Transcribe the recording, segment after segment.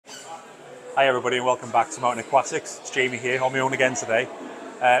Hi everybody and welcome back to Mountain Aquatics. It's Jamie here on my own again today.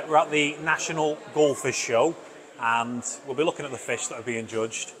 We're at the National Goldfish Show and we'll be looking at the fish that are being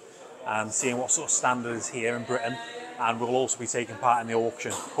judged and seeing what sort of standard is here in Britain, and we'll also be taking part in the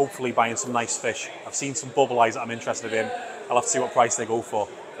auction, hopefully buying some nice fish. I've seen some bubble eyes that I'm interested in. I'll have to see what price they go for.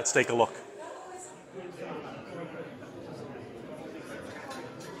 Let's take a look.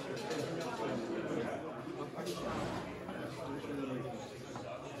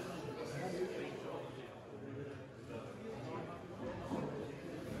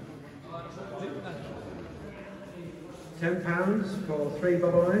 £10 for 3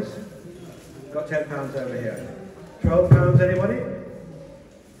 bubble eyes. Got £10 over here. £12, anybody?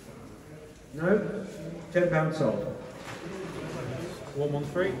 No? £10 sold.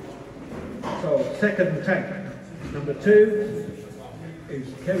 113. So, second tank. Number 2 is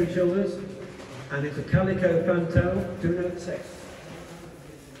Kerry Shoulders, and it's a calico fantail. Do you know the sex?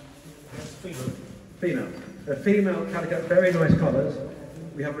 Female. A female calico, very nice colours.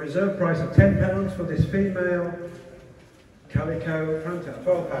 We have a reserve price of £10 for this female calico fantail.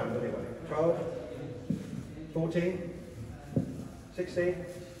 £12 anyway. 12, 14, 16,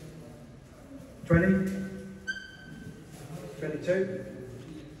 20, 22.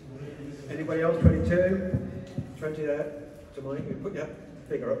 Anybody else? 22, 20 there. To Mike, you put your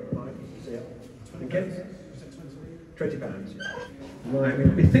figure up, Mike. See it. Okay. £20. Right.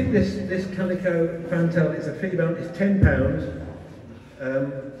 We think this calico fantail is a female. It's £10.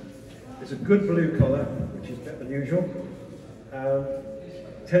 It's a good blue colour, which is better than usual.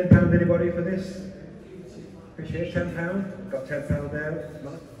 £10 anybody for this? Fish here, £10. Got £10 there.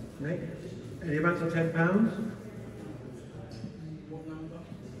 Nick? Any amounts of £10?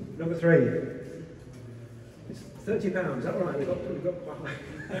 Number 3. It's £30. Is that right? We've got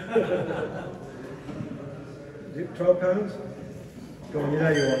Is it £12? Go on, you know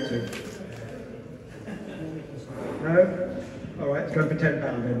you want to. No? Alright, it's going for £10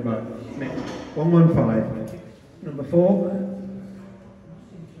 then, right. Nick. 115. Number 4.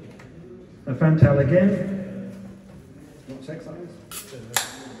 A fantail again. What sex size?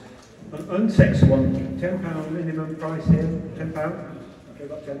 An unsexed one. £10 minimum price here. £10. Okay,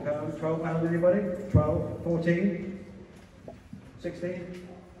 got £10. £12 anybody? 12, 14, 16.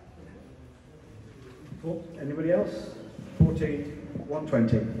 Anybody else? 14,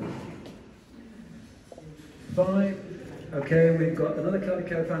 120. 5. Okay, we've got another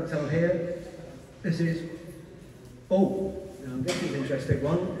calico fantail here. This is, now this is an interesting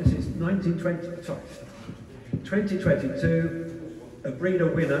one. This is 2022, a breeder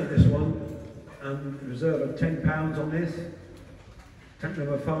winner, this one, and reserve of £10 on this. Tank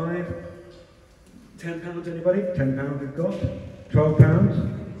number 5. £10 anybody? £10 we've got. £12.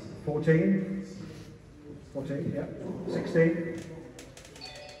 14. 14, yeah. 16.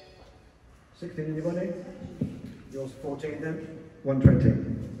 16 anybody? Yours 14 then? 120.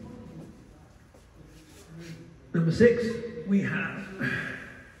 Number 6, we have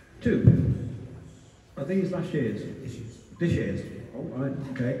 2. Are these last year's? This year's. Oh, right,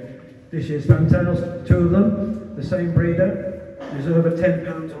 okay. This year's fantails, 2 of them, the same breeder. Reserve of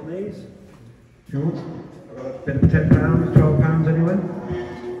 £10 on these. If you want. I've got a bit of £10, £12 anyway.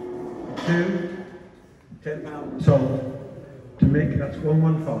 2, £10 sold. To make, that's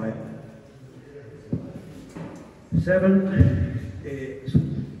 115. 7 is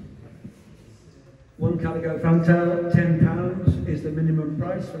 1 calico fantail, £10 is the minimum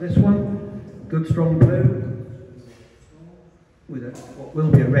price for this one. Good strong blue with what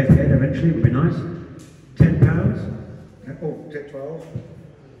will be a red head eventually, would be nice. £10. Oh, 12,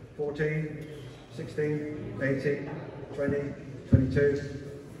 14, 16, 18, 20, 22,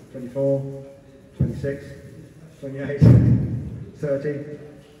 24, 26, 28, 30,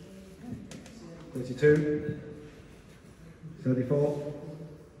 32, 34,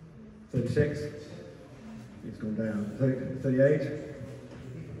 36, it's gone down, 38,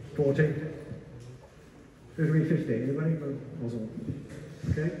 40, 50, anybody?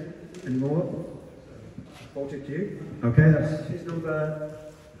 Okay, any more? 40 to you. Okay, that's his number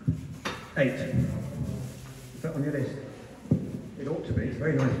 8. Is that on your list? It ought to be, it's a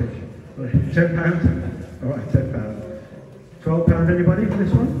very nice fish. £10? Alright, £10. £12 anybody for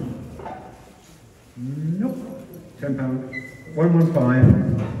this one? Nope. £10.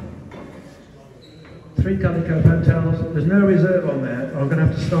 115. 3 calico fantails. There's no reserve on there. I'm going to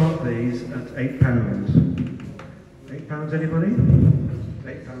have to start these at £8. £8 anybody?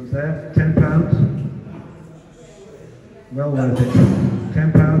 £8 there. £10. Well worth it.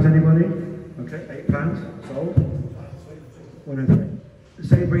 £10 anybody? Okay, £8 sold. 103. The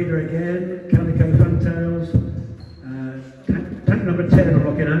same breeder again. Calico fantails. Tank number 10 I'm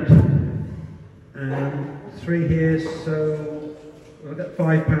looking at. 3 here, so we'll get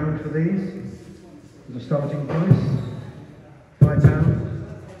 £5 for these as a starting price. £5.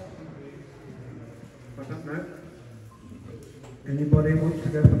 Like that now. Anybody want to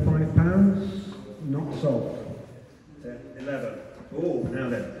go for £5? Not sold. 10, 11. Oh, now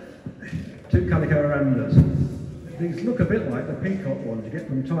then. 2 calico arandas. These look a bit like the peacock ones you get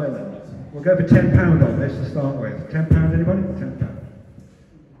from Thailand. We'll go for £10 on this to start with. £10, anybody? £10.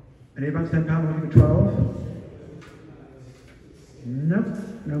 Any advance £10? I'll give you 12. No,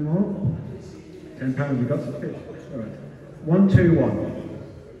 no more. £10, we've got some fish. Alright. 1, 2,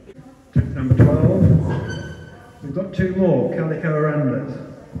 1. Number 12. We've got 2 more calico arandas.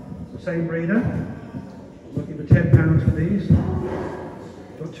 Same breeder. Looking for £10 for these.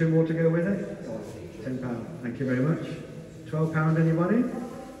 Got 2 more to go with it. £10. Thank you very much. £12, anybody?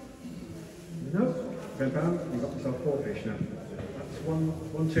 No. £10. You've got yourself 4 fish now. That's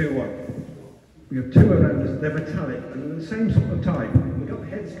 1, 2, 1. We have 2 arandas. They're metallic and they're the same sort of type. We've got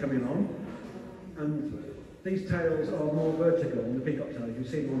heads coming on, and these tails are more vertical than the peacock tails. You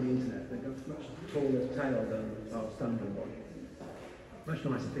see them on the internet. They've got much taller tail than our standard one. Much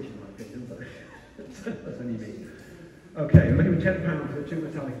nicer fish in my opinion, but that's only me. Okay, we're looking for £10 for the 2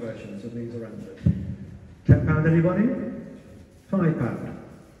 metallic versions of these arandas. £10, anybody? £5.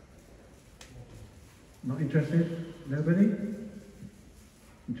 Not interested? Nobody?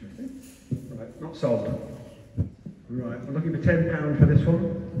 Interested? Right, not sold. Right, we're looking for £10 for this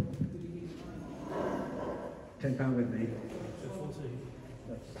one. £10 with me.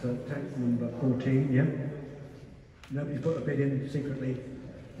 That's tank number 14, yeah? Nobody's put a bid in secretly.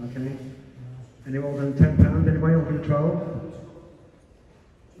 Okay. Any more than £10? Anybody on for 12?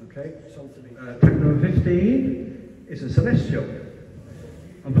 Okay, sold to me. Tank number 15 is a celestial.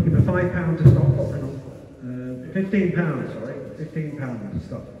 I'm looking for £5 to start popping on. £15, sorry. £15 to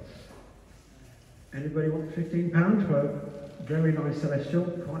start. Anybody want £15 for a very nice celestial?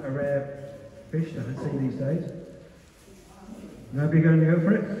 Quite a rare fish that I see these days. Nobody going to go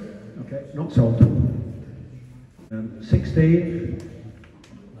for it? Okay, not sold. 16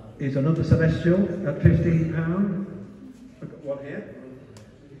 is another celestial at £15. I've got one here.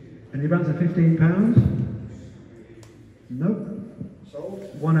 Any bands at £15? Nope. Sold.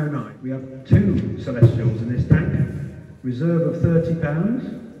 109. We have 2 celestials in this tank. Reserve of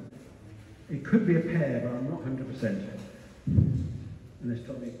 £30. It could be a pair, but I'm not 100%. Unless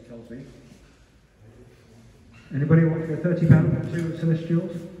Tommy tells me. Anybody want to go £30 for 2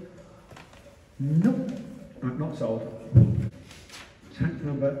 celestials? Nope. Right, not sold. Tank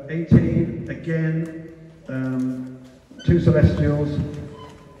number 18, again, 2 celestials.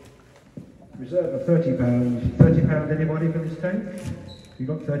 Reserve of £30. £30, anybody for this tank? You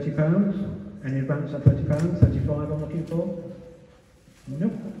got £30? Any advance on £30? 35 I'm looking for?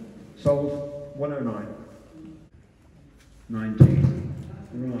 Nope. Sold 109. 19.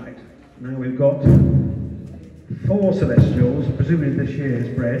 Right. Now we've got 4 celestials, presumably this year's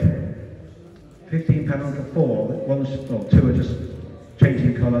bred. £15 for 4. One's, well, 2 are just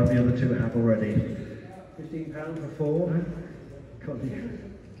changing colour, the other 2 have already. £15 for 4.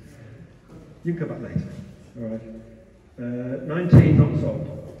 You can come back later. Alright. 19 not sold.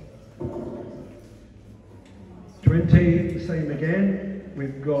 20, the same again.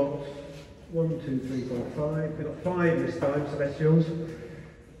 We've got 1, 2, 3, 4, 5. We've got 5 this time, celestials.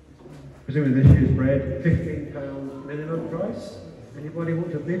 Presumably this year's bred. £15 minimum price. Anybody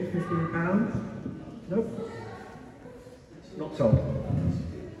want to bid £15? Nope. Not sold.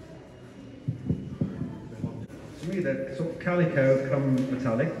 To me they're sort of calico come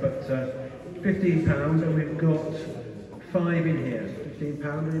metallic, but £15 and we've got 5 in here.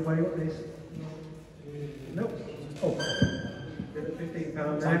 £15, anybody want this? Nope. Oh, £15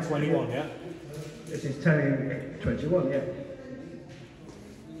 now. It's 21, yeah? This is telling 21, yeah.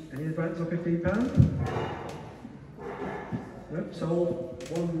 Any advance on £15? Nope, sold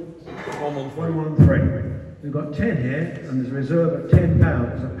 113. We've got 10 here, and there's a reserve of £10,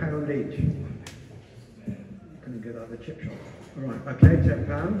 a pound each. Couldn't get out of the chip shop. Alright, okay, £10.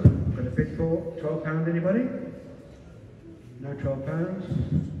 Got a bid for £12, anybody? No £12.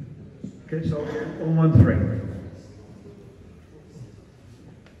 Okay, sold 113.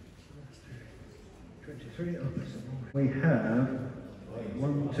 23. Oh, that's some more. We have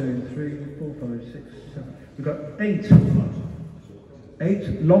 1, 2, 3, 4, 5, 6, 7. We've got 8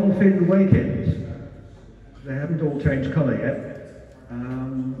 long-finned wakens. They haven't all changed colour yet.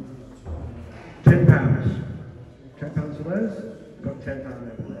 £10. £10 for those? We've got £10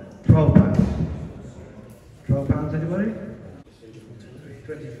 over there. £12. £12, anybody?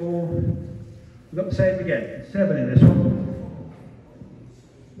 24. We've got the same again. 7 in this one.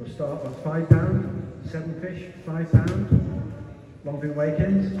 We'll start with £5, 7 fish, £5. Longfin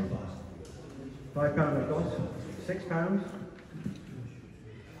Wakins, £5 I've got, £6.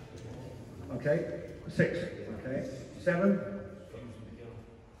 Okay, 6, okay, 7.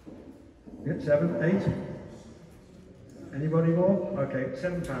 Yeah, 7, 8. Anybody more? Okay,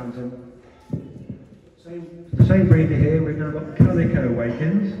 £7 and the same breeder here. We've now got Calico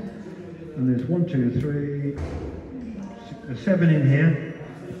Wakins, and there's 1, 2, 3, 6, there's 7 in here,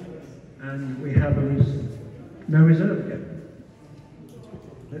 and we have no reserve again.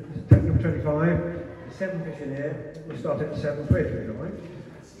 Take number 25. There's 7 fish in here. We'll start at £7 quid, all right?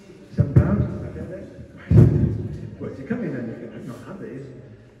 £7. Okay, then. Well, if you come in, then you can not have these.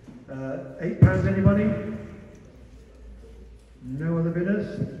 £8. Anybody? No other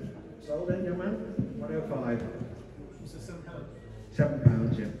bidders? Sold in, young man? 105.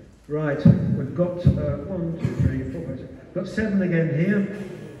 £7, yeah. Right, we've got 1, 2, 3, 4, 5, 6. We've got 7 again here.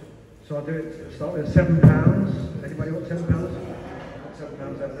 So I'll do it, start with £7. Anybody want £7?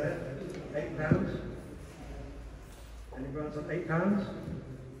 £7 over there. £8. Anybody else on £8?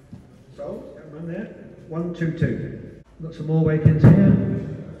 Sold, young man there. 1, 2, 2. Got some more Wakins here.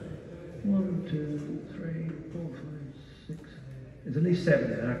 1, 2, 3, 4, 5, 6. There's at least 7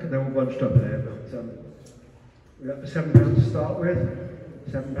 there. They're all bunched up there, but we've got the £7 to start with.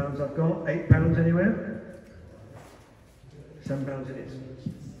 £7 I've got. £8 anywhere? £7 it is.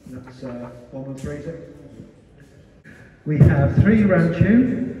 That's 1, 1, 3, is it? We have 3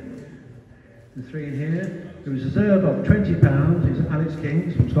 Ranchu. The 3 in here. There is a reserve of £20. Is Alex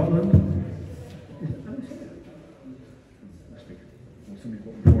Kings from Scotland. Is it Alex here? Must be. Or somebody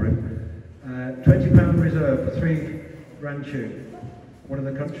bought them for him. £20 reserve for 3 Ranchu. One of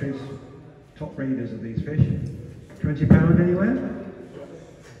the country's top breeders of these fish. £20 anywhere?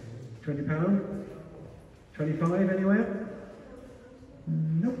 £20? 25 anywhere?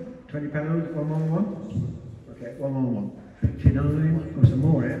 Nope. £20, 1, 1, 1. Okay, 1, 1, 1. 59. Got some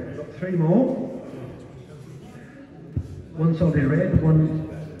more here. We've got 3 more. 1 solid red, 1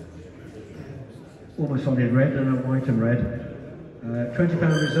 almost solid red, and a white and red. £20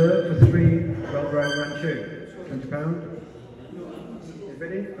 reserve for 3 well-grown Ranchu. £20. You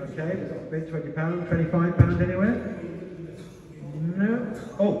bidding? Okay, we've got a bid, £20. £25 anywhere? No.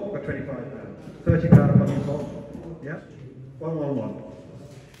 Oh, got £25. £30 I'm looking for. Yeah. 1, 1, 1.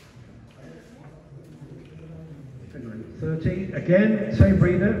 30. Again, same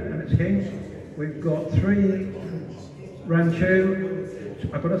breeder, and it's Kings. We've got 3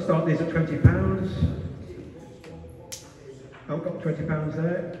 Ranchu. I've got to start these at £20. I've got £20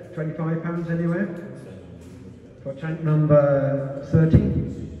 there. £25 anywhere. For tank number 30.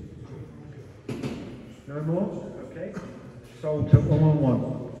 No more? Okay. Sold to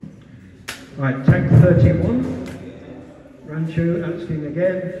 111. Right, tank 31. Ranchu, asking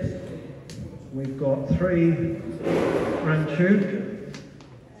again. We've got 3 Ranchu,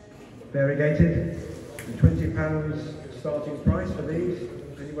 variegated, and £20 starting price for these.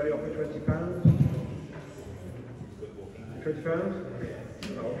 Anybody offer £20? £20?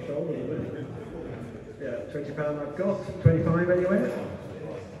 Oh, sold a little bit. Yeah, £20 I've got. 25 anywhere?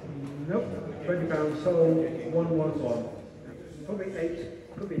 Nope. £20 sold. 111. Probably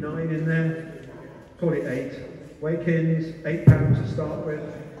 8. Could be 9 in there. Call it 8. Wakins, £8 to start with.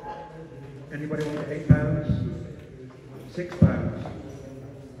 Anybody want £8? £6.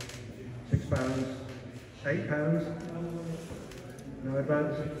 £6. £8. No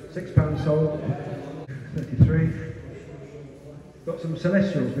advance. £6 sold. 33. Got some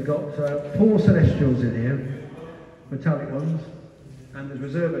celestials. We've got 4 celestials in here, metallic ones, and there's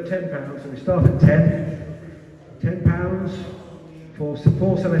reserve at £10. So we start at 10. £10 for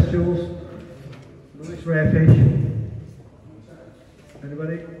 4 celestials. Nice rare fish.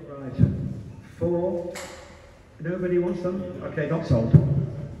 Anybody? Right. 4. Nobody wants them? Okay, not sold.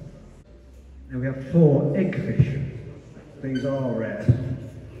 Now we have 4 eggfish. These are rare.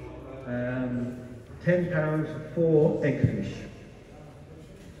 £10 for 4 eggfish.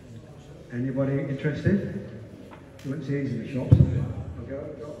 Anybody interested? You won't see these in the shops. Okay,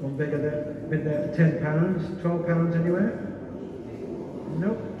 got one bigger there. Bid there for £10. £12 anywhere?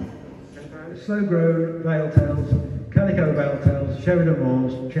 Nope. £10. Slow grown veil tails. Calico veil tails. Sheridan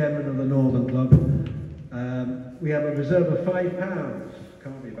Moores, chairman of the Northern Club. We have a reserve of £5.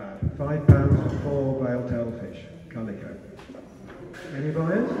 Can't be bad. £5 for 4 veil tail fish. Calico. Any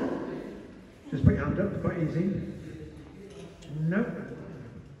buyers? Just put your hand up. It's quite easy. Nope.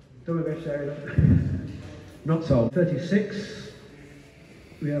 Do my best, Sheridan. Not sold. 36.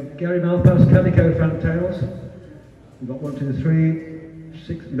 We have Gary Malpass, Calico fantails. We've got 1, 2, 3,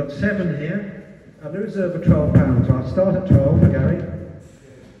 6. We've got 7 here. And the reserve for £12. So I'll start at 12 for Gary.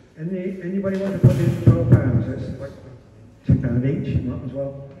 Anybody want to put in £12? It's like £2 each, might as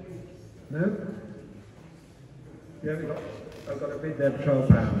well. No? Yeah, I've got a bid there for £12.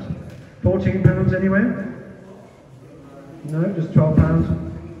 £14 anywhere? No, just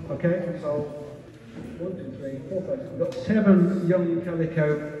 £12. Okay, so 1, 2, 3, 4, 5. We've got 7 young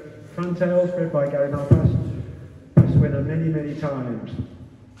calico fantails bred by Gary Malpass. Past winner many times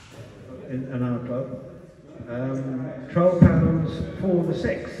in our club. £12 for the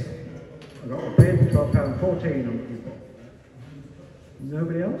 6. I've got a bid, £12.14 on people.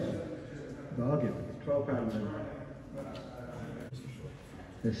 Nobody else? Bargain, £12 in.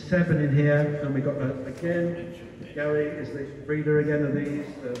 There's 7 in here, and we've got again, Gary is the breeder again of these.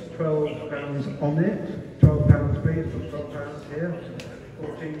 There's £12 on it, £12 please, put £12 here,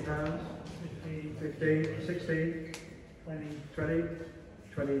 £14, 15, 16, 20,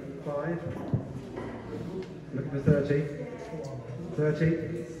 25. Looking for 30.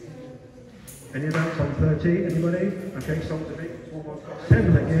 30. Any amounts on 30? Anybody? Okay, sold to me.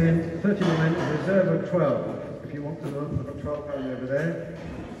 7 again, 30 momentum, reserve of 12. If you want to know, I've got £12 over there.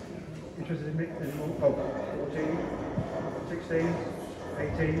 Interested in more? Oh, 14, 16,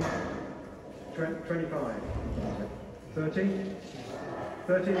 18, 25. 30?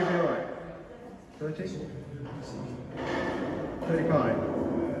 30, you'll be alright. 30? 35.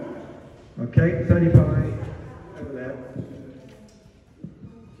 Okay, 35 over there.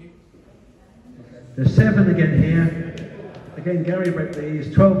 There's 7 again here. Again, Gary bred these,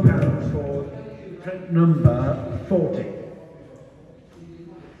 £12 for print number 40.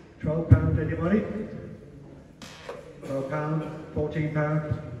 £12, anybody? £12, £14,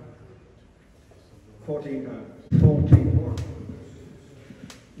 £14, 41.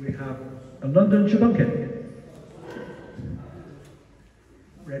 We have a London Shabunkin,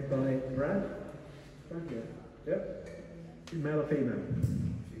 read by Brad. Yep. Male or female?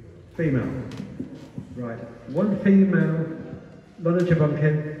 Female. Right. 1 female London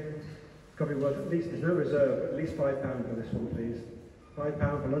Shabunkin. Got to be worth at least, there's no reserve, at least £5 for this one, please.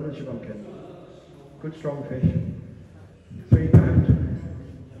 £5 for London Shabunkin. Good strong fish. £3.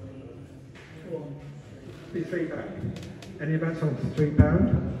 Be £3. Any amounts on £3,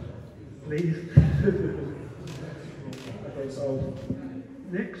 please? Okay, so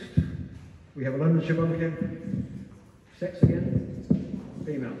next we have a London Shabunkin. Sex again?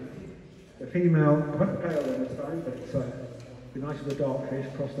 Female. The female, quite pale one this time, but it's be nice with a dark fish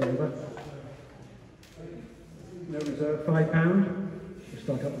crossed over. No reserve, £5. We'll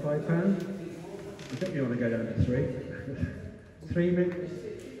start up at £5. I think you want to go down to 3. 3 minutes?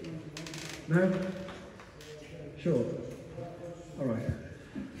 No? Sure. Alright.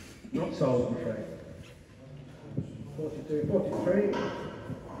 Not sold, I'm afraid. 42, 43.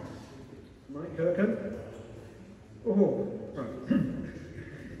 Mike Kirkham. Oh, right.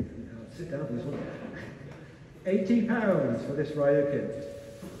 I'll sit down for this one. £80 for this Ryokin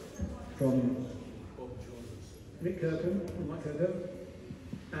from Nick Kirkham, Mike Kirkham,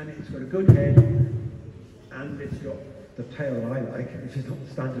 and it's got a good head, and it's got the tail I like, which is not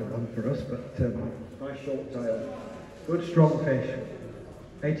the standard one for us, but nice short tail. Good strong fish.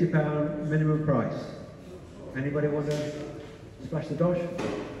 £80 minimum price. Anybody want to splash the dosh?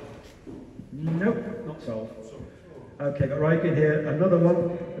 Nope, not sold. Okay, got Ryokin here, another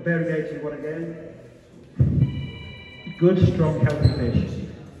one, a variegated one again. Good, strong, healthy fish.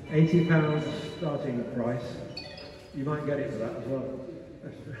 £80 starting price. You might get it for that as well.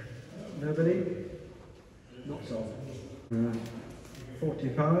 Nobody? Not sold.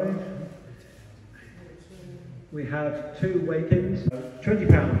 45. We have 2 Wakins.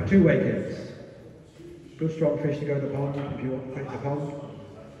 £20, 2 Wakins. Good, strong fish to go to the pond if you want to put it in the pond.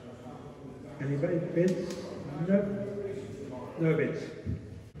 Anybody bids? No. No bids.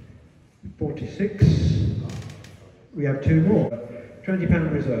 46. We have 2 more.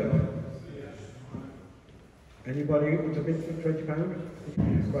 £20 reserve. Anybody want to bid for £20?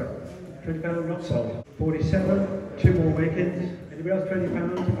 Right. £20 not sold. 47. 2 more Wakins. Anybody else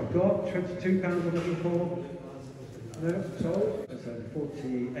 £20? I've got £22 I'm looking for. No, sold. So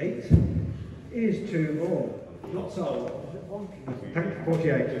 48 is 2 more. Not sold. Thank you for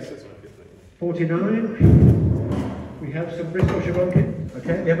 48. 49. We have some Bristol Shabunkin.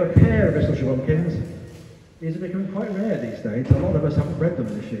 Okay, we have a pair of Bristol Shabunkins. These are becoming quite rare these days. A lot of us haven't bred them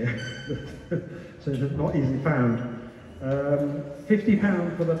this year, so they're not easily found.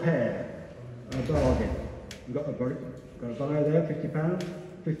 £50 for the pair. A bargain. We've got a buyer there. £50.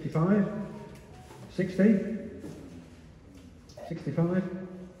 55. 60. 65.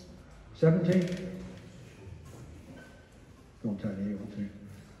 70. Go on, Tony, you want to.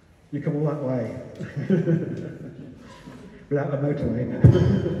 You come all that way. Without a motorway.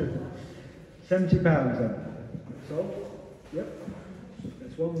 £70 then. Sold? Yep.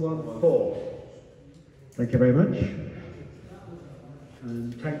 That's 114. Thank you very much.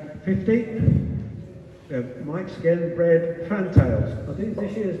 And tank 50. Mike's again, bread, fantails. I think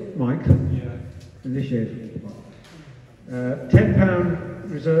this year's Mike's. Yeah. And this year's. £10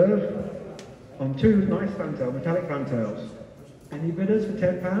 reserve on 2 nice fantails, metallic fantails. Any bidders for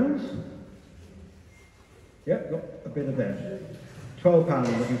 £10? Yep, got a bidder there. £12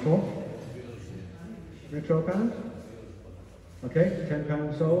 I'm looking for. No £12? Okay,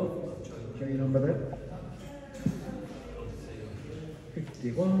 £10 sold. Show your number there.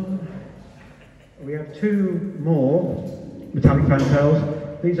 51. We have 2 more metallic fantails.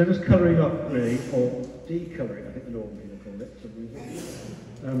 These are just colouring up really, or decolouring, I think the normal people call it.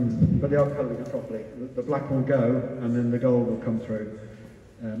 But they are colouring it properly. The black will go and then the gold will come through,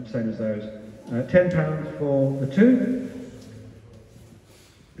 same as those. £10 for the 2.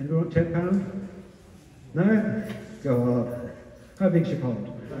 Anyone want £10? No? Go on. How big's your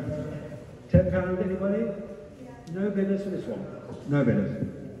pond? £10, anybody? No bidders for this one? No bidders.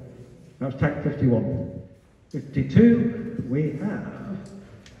 That was tank 51. 52, we have...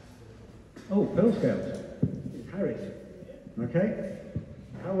 Oh, pearl scales. It's Harry's. Okay.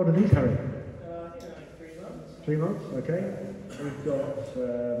 How old are these, Harry? 3 months. 3 months, okay. We've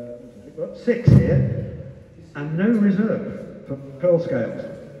got 6 here, and no reserve for pearl scales.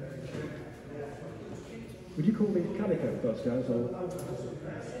 Would you call these calico pearl scales, or?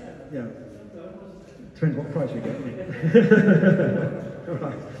 Yeah. Depends what price you get.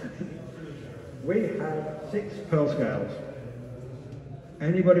 Right. We have 6 pearl scales.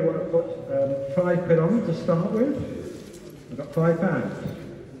 Anybody want to put £5 on to start with? I've got £5.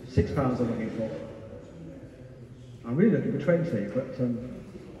 £6 I'm looking for. I'm really looking for 20, but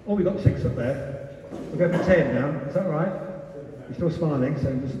oh, we've got 6 up there. We'll go for 10 now. Is that right? You're still smiling,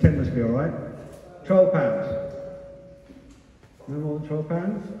 so just 10 must be all right. £12. No more than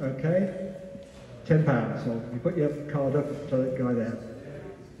 £12. Okay. £10. So you put your card up to the guy there.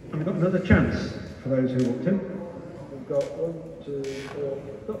 And we've got another chance for those who want to. We've got 1, 2, 4.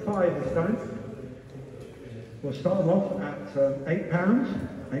 We've got 5 this time. We'll start them off at £8.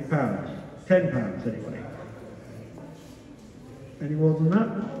 £8. £10, anybody? Any more than that?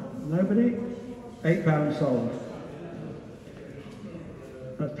 Nobody? £8 sold.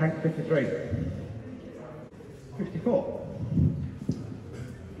 That's tank 53. 54.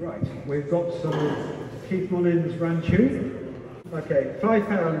 Right, we've got some Keith Mullins Ranchu. Okay,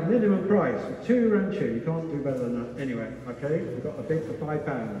 £5 minimum price for 2 Ranchu. You can't do better than that. Anyway, okay, we've got a bid for £5.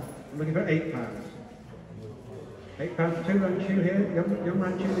 I'm looking for £8. £8 for 2 Ranchu here, young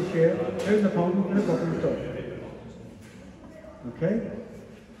Ranchu this year. Two in the pond, no problem at all. Okay,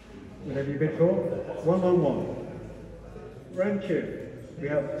 whatever you bid for. 111. Ranchu. We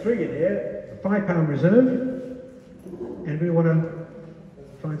have 3 in here, £5 reserve. Anybody want to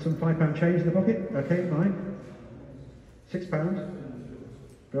find some £5 change in the pocket? Okay, fine. £6.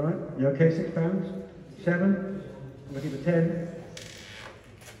 Right, you okay, £6? 7. I'm looking for 10.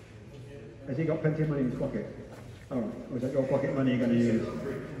 Has he got plenty of money in his pocket? Alright, or is that your pocket money you're going to use?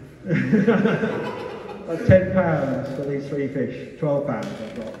 That's £10 for these 3 fish. £12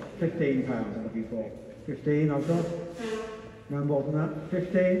 I've got. £15 I'm looking for. 15 I've got. No more than that.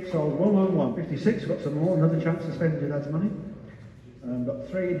 15, sold 111. 56, got some more. Another chance to spend your dad's money. Got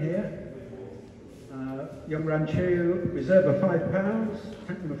 3 in here. Young Ranchu, reserve of £5.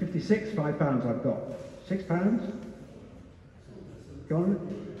 Tank number 56, £5 I've got. £6. Go on.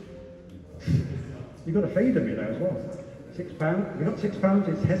 You've got to feed them, you know, as well. £6. We've got £6,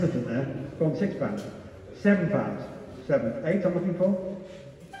 it's hesitant there. Go on, £6. £7. 7. 8 I'm looking for.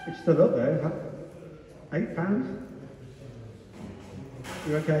 It's still up there. £8.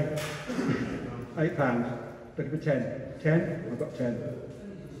 You okay? £8. Looking for 10. 10? I've got 10.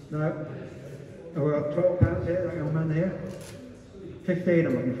 No. Oh, we've got £12 here, that young man here. 15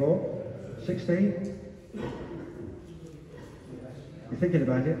 I'm looking for. 16. You're thinking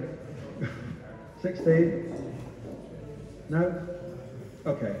about it. 16. No?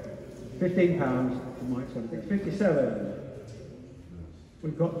 Okay. £15 for Mike's one. 57.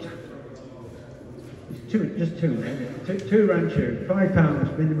 We've got just 2 there. 2 Ranchu.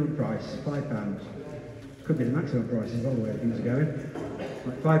 £5 minimum price. £5. Could be the maximum price as well, the way things are going.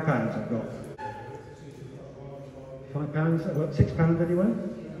 Right, £5 I've got. £5. I've got £6 anywhere.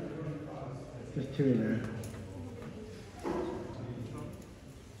 Just 2 in there.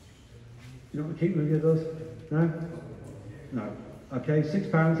 You don't want to keep with your others? No? No. Okay,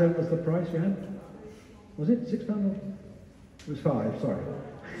 £6 then was the price you had? Was it £6? It was 5, sorry.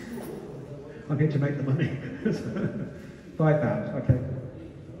 I'm here to make the money. £5, okay.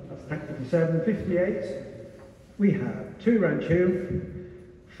 That's tank 57, 58. We have 2 ranchu,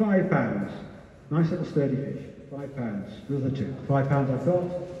 £5. Nice little sturdy fish, £5. Those are the 2. £5 I've got,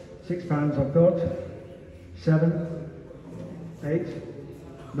 £6 I've got, 7, 8,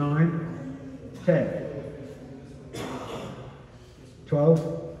 9, 10,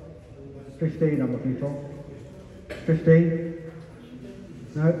 12, 15 I'm looking for, 15,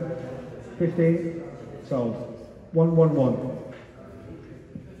 no, 15, sold, 111.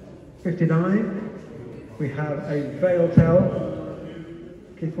 59, we have a veil tail,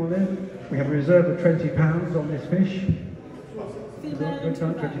 keep on in. We have a reserve of £20 on this fish. £20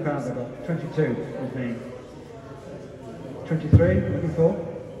 I've got, 22 with me. 23, looking for,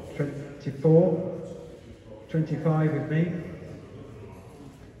 24, 25 with me,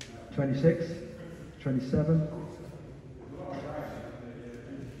 26, 27,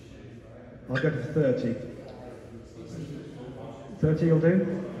 I'll go to 30. 30 you'll do?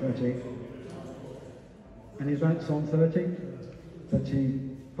 30. Any advance on 30?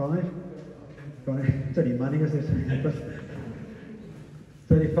 35? It's only money, is it?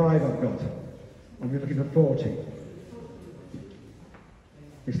 35 I've got. I'm looking for 40.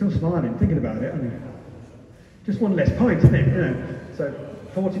 You're still smiling, thinking about it, aren't you? Just one less pint, isn't it? You know. So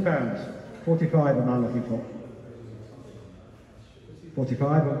 £40. 45 am I looking for.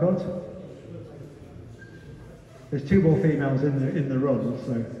 45 I've got. There's 2 more females in the run,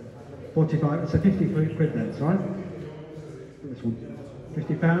 so 45. It's a 50 quid then, right? This one.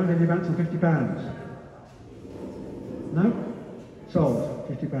 £50. Any advance on £50? No? Sold.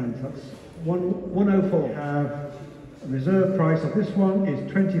 £50. That's 104. Have a reserve price of this one is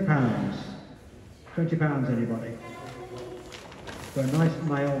 £20. £20 anybody? For a nice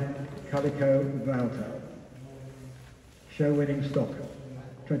male calico valtail. Show winning stock.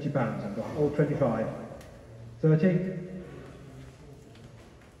 £20 I've got. All 25. 30?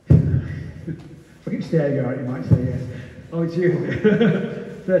 If I keep staring at it, you might say yes. Oh, it's you.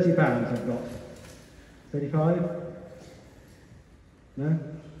 £30 I've got. 35? No?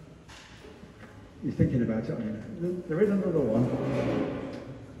 You're thinking about it, aren't you? There is another one.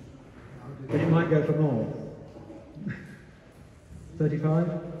 But it might go for more. 35?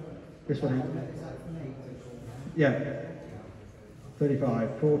 This one? Yeah.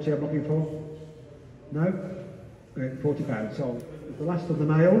 35. 40 I'm looking for? No? £40. So the last of the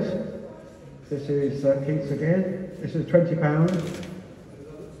males. This is Keats again. This is £20.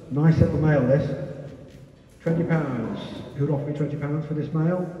 Nice little male, this. £20. Who'd offer me £20 for this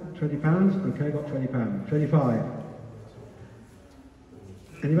male? £20? Okay, got £20. 25.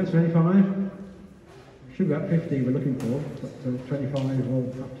 Anyone 25? Should be about 50 we're looking for, but 25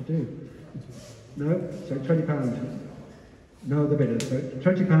 will have to do. No? So £20. No other bidders. So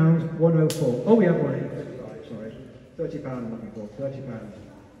 £20, 104. Oh, we have one here. 35, sorry. £30 I'm looking for. £30.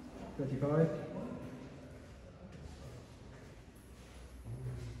 35?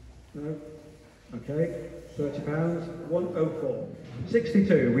 No? Okay. £30, 104.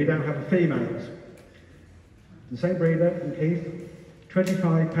 62, we now have females. The same breeder and Keith.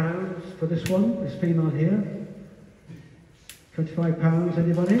 £25 for this one, this female here. £25,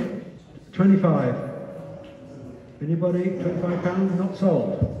 anybody? 25. Anybody? £25, not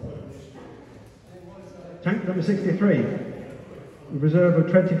sold. Tank number 63. A reserve of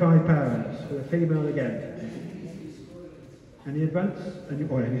 £25 for the female again. Any advance? Any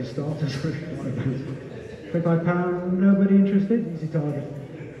starters? £25, nobody interested? Easy target.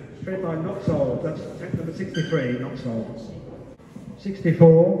 25 not sold. That's tank number 63, not sold.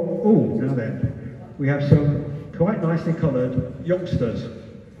 64. Oh, now then. We have some quite nicely coloured youngsters.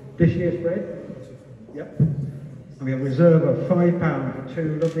 This year's bred. Yep. And we have a reserve of £5 for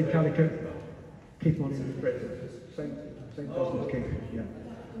 2 lovely calico. Keep them on in the bred. Same person as Keith. Yeah.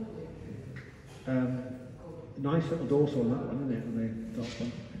 Nice little dorsal on that one, isn't it? On the top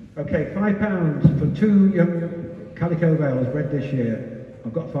one. Okay, £5 for 2 young calico veils bred this year.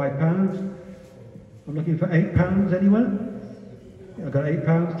 I've got £5. I'm looking for £8. Anyone? I've got £8,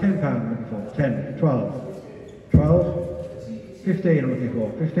 £10 I'm looking for. 10, 12. 12, 15 I'm looking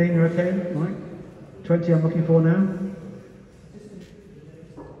for. 15, you're okay? Right. 20 I'm looking for now.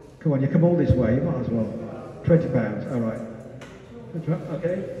 Come on, you come all this way, you might as well. £20, alright.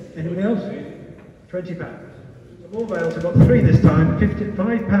 Okay, anybody else? £20. More veils, I've got 3 this time.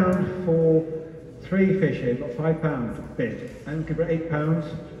 £55 for 3 fish here. Got £5 bid. I'm looking for £8.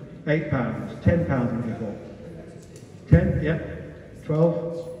 £8. £10 I'm looking for. 10, yeah.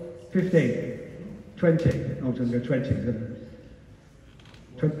 12, 15, 20. Oh, I'm going to go 20.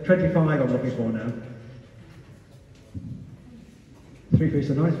 25 I'm looking for now. 3 fish,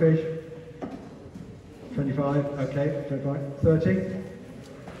 a nice fish. 25, okay, 25, 30.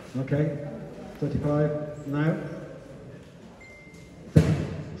 Okay. 35. Now.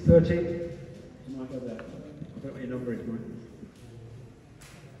 30. Might go there. I don't know what your number is, Mike.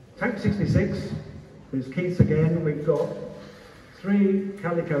 Tank 66. There's Keith's again. We've got 3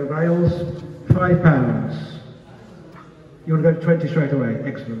 calico bales, £5. You want to go to 20 straight away?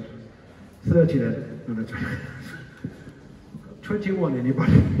 Excellent. 30 then. No, no, 20. 21,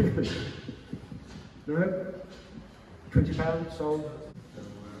 anybody? No? £20 sold.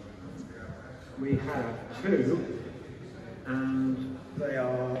 We have 2, and they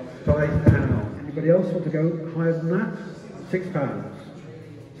are £5. Anybody else want to go higher than that? £6.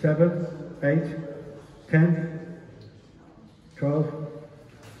 7, 8, 10, 12,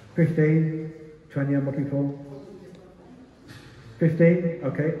 15, 20 I'm looking for. 15,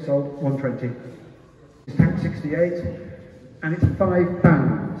 okay, sold, 120. It's tank 68, and it's £5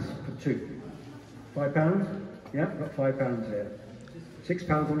 for 2. £5? Yeah, got £5 here. £6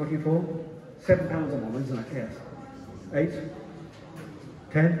 I'm looking for. £7 I'm on, isn't it? Yes. 8,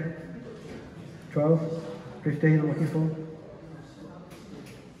 10, 12, 15 I'm looking for.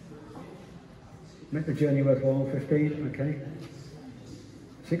 Make the journey worthwhile, 15, okay.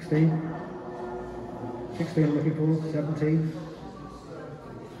 16. 16 I'm looking for, 17.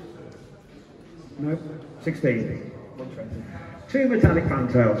 No, 16. 120. 2 metallic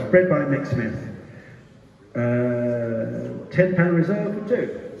fantails, bred by Mick Smith. £10 reserve for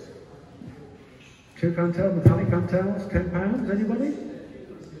 2. 2 fantails, metallic fantails, £10. Anybody?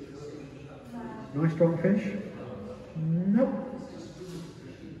 Nice strong fish? Nope.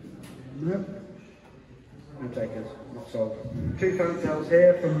 Nope. No takers, not sold. 2 fantails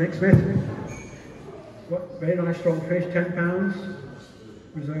here from Mick Smith. What? Very nice strong fish, £10.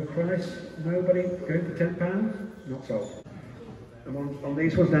 Reserve price. Nobody going for £10? Not sold. I'm on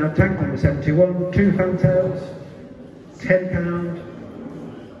these ones now. Tank number 71. 2 fantails. £10.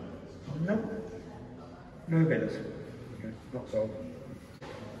 Nope. No bidders. Okay, not sold.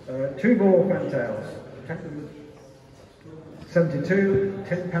 2 more fantails. Tank number 72.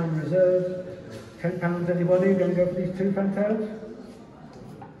 £10 reserve. £10. Anybody going to go for these 2 fantails?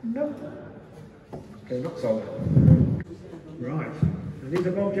 Nope. Okay, not sold. Right. And these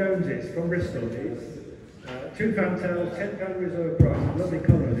are Bob Joneses from Bristol. These 2 fantails, £10 reserve price. Lovely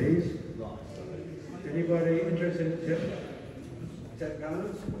colour these. Anybody interested in £10?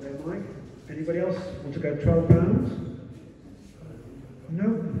 There, Mike. Anybody else want to go £12? No.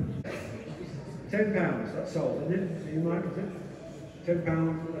 £10. That's sold, isn't it? See you, Mike, is it? £10.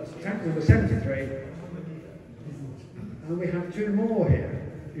 That's tank number 73. And we have 2 more here.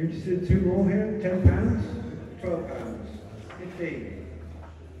 You interested in 2 more here? £10, £12, 15,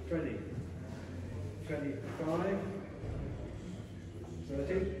 20, 25,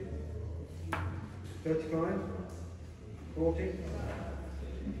 30, 35, 40.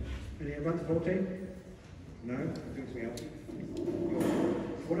 Any advance 40? No, thinks me else.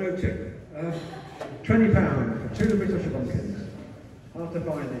 102. £20 for 2 British bumpkins. After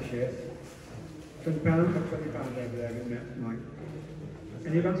buying this year. £20 for £20 over there, isn't it, Mike?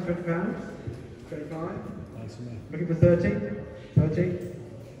 Any advance £20? 25? Looking for 30? 30?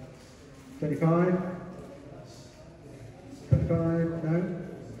 35? 35? No?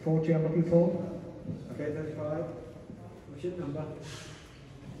 40 I'm looking for? Okay, 35. What's your number?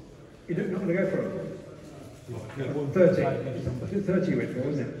 You're not going to go for it? 30. 30 you went for,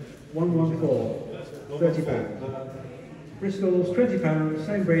 isn't it? 114. £30. Bristol's £20,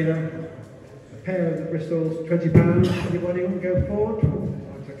 same breeder. A pair of the Bristol's £20. Anybody want to go forward?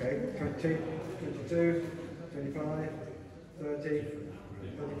 That's okay. 20, 22, 25, 30,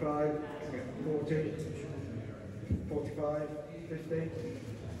 35, 40, 45, 50.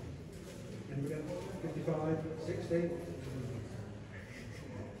 Anybody else? 55, 60.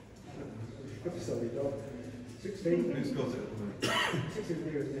 Good to sell your dog. 60. Who's got it? 60 is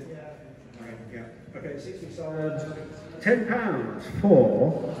new, isn't it? Yeah. Okay, 60 sold. £10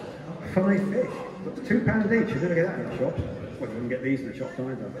 for 5 fish. That's £2 each. You're going to get that in the shops. Well, you wouldn't get these in the shops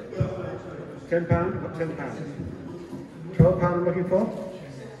either. £10, got £10. £12 I'm looking for.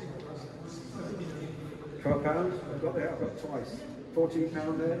 £12. I've got there, I've got twice.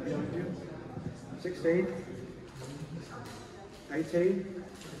 £14 there behind you. 16. 18.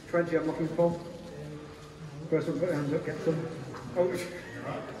 20 I'm looking for. First one, put your hands up, get some. Oh,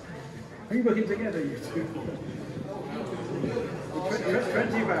 are you working together, you two?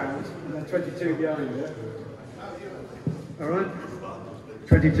 £20 and then 22 behind you. Alright?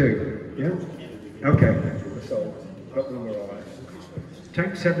 22, yeah? Okay, sold. Got the number right.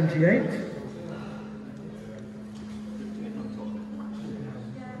 Tank 78.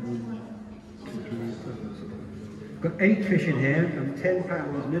 Got 8 fish in here and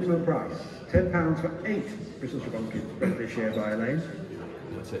 £10 minimum price. £10 for 8 Bristol Shabonkin bred this year by Elaine.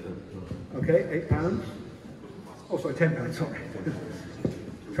 That's it then. Okay, £8. Oh, sorry, £10, sorry.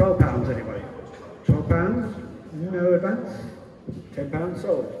 £12 anybody? £12? No advance? £10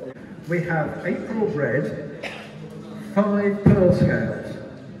 sold. We have April bred 5 pearl scales.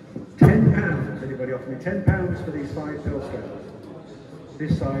 £10. Anybody offer me £10 for these 5 pearl scales?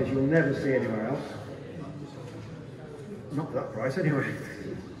 This size you'll never see anywhere else. Not for that price anyway.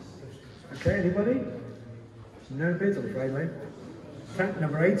 Okay, anybody? No bids, I'm afraid, mate. Tank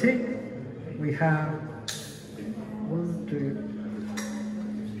number 80. We have 1,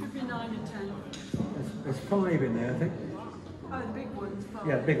 2. Could be 9 and 10. There's 5 in there, I think. Oh, the big ones.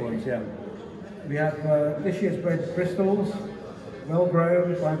 Yeah, big ones, yeah. We have this year's bred Bristols, well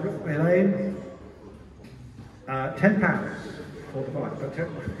grown by Elaine. £10 for the bite, but 10,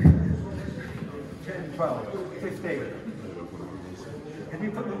 12, 15. Can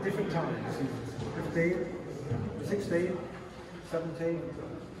you put them at different times? 15, 16, 17,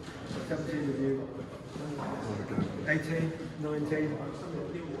 17 of you, 18, 19,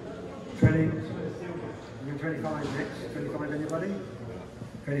 20, 25 next, 25 anybody?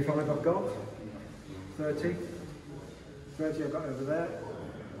 25 I've got, 30, 30 I've got over there.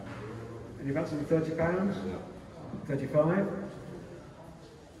 Any advance on £30? 35,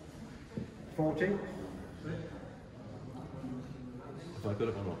 40. Have I got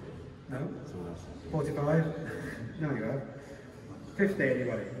it or not? No. Someone else. 45. No, you have. 50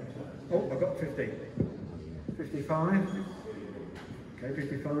 anybody? Oh, I've got 50. 55. Okay,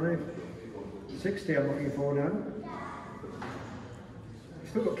 55. 60 I'm looking for now. You've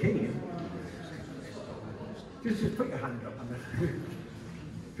still got Keen. Just put your hand up.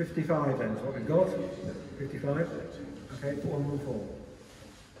 55 then is what we've got. 55. Okay, 114.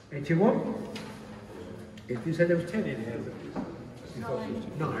 81. If you said there was 10 in here.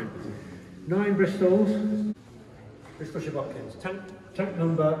 9 Bristols. Bristol Shabokins. Tank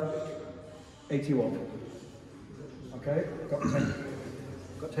number 81. Okay, got £10.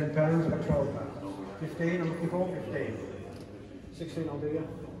 Got £10, got £12. 15, I'm looking for 15. 16, I'll do you.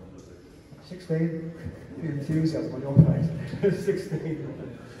 16. The enthusiasm on your face. 16.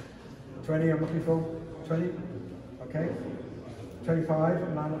 20, I'm looking for. 20. Okay. 25,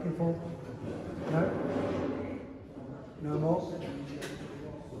 am I looking for? No? No more?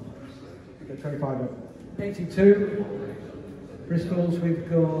 Okay, 25. 82. Bristols, we've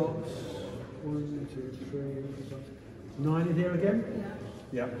got 1, 2, 3, 9 in here again?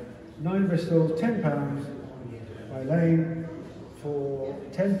 Yeah. 9 Bristols, £10 by Lane for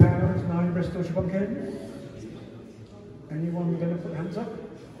 £10, 9 Bristol Shabonkin. Anyone going to put hands up?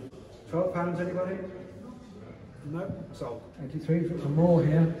 £12 anybody? No, sold. 83, got some more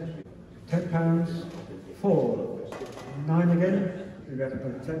here. £10, 4. 9 again. We've got to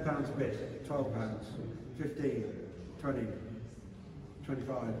put £10 a bit, £12, 15, 20,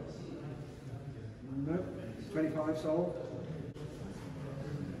 25. No, 25 sold.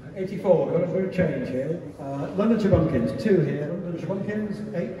 84, got a bit of change here. London Shabonkins, 2 here. London Shabonkins,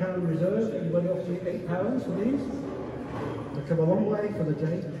 £8 reserve. Anybody offer me £8 for these? They've come a long way for the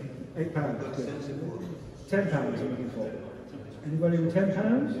day. £8. £10 I'm looking for. Anybody with £10?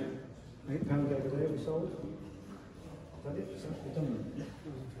 £8 over there we sold. Is that it? We've done that.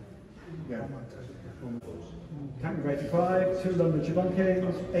 Yeah. Tank of 85, 2 London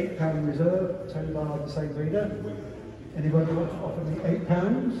Shabonkins, £8 reserve, 10 bar the same breeder. Anybody want to offer me £8?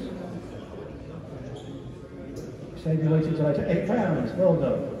 Save you waiting till later. £8, well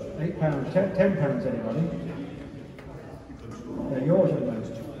done. £8, £10 anybody? They're yours at the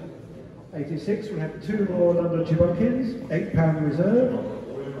moment. 86, we have 2 more London Shabonkins, £8 reserve. Do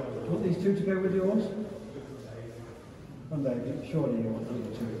you want these 2 to go with yours? One day, surely you want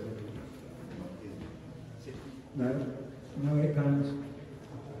these 2. No? No £8?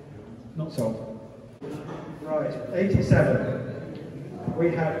 Not sold. Right, 87.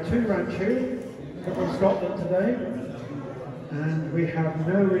 We have 2 Ranchu from Scotland today, and we have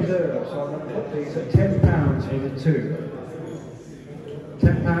no reserve, so I'm going to put these at £10 for the 2.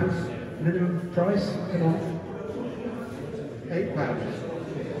 £10 minimum price, come on. £8.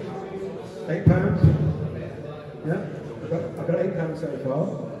 £8? Yeah, I've got £8 so far.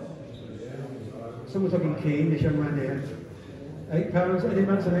 Someone's looking keen, this young man here. £8, any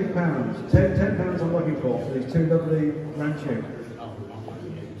amounts of £8. £10 I'm looking for these 2 lovely Ranchu.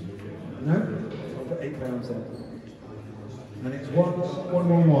 No? I'll put £8 there. And it's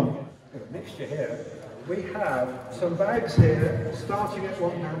 111. A mixture here. We have some bags here starting at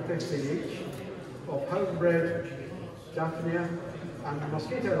 £1.50 each of homebred Daphnia and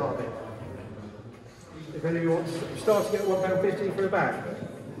mosquito larvae. if any of you want to start to get £1.50 for a bag.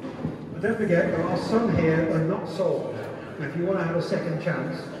 But don't forget, there are some here that are not sold. And if you want to have a second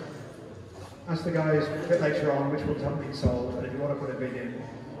chance, ask the guys a bit later on which ones haven't been sold, and if you want to put a bid in,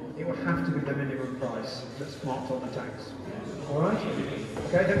 it will have to be the minimum price that's marked on the tags. Alright?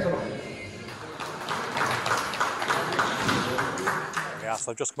 Okay, thanks a lot. Yeah,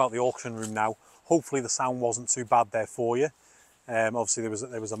 so I've just come out the auction room now. Hopefully the sound wasn't too bad there for you. Obviously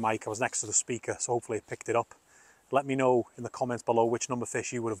there was a mic, I was next to the speaker, so hopefully it picked it up. Let me know in the comments below which number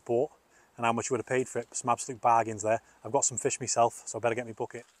fish you would have bought and how much you would have paid for it. Some absolute bargains there. I've got some fish myself, so I better get my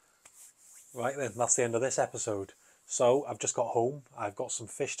bucket. Right then, that's the end of this episode. So I've just got home, I've got some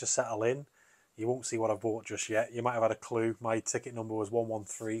fish to settle in. You won't see what I've bought just yet. You might have had a clue. My ticket number was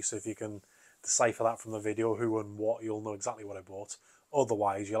 113, so if you can decipher that from the video, who and what, you'll know exactly what I bought.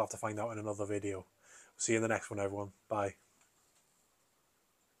 Otherwise, you'll have to find out in another video. See you in the next one, everyone. Bye.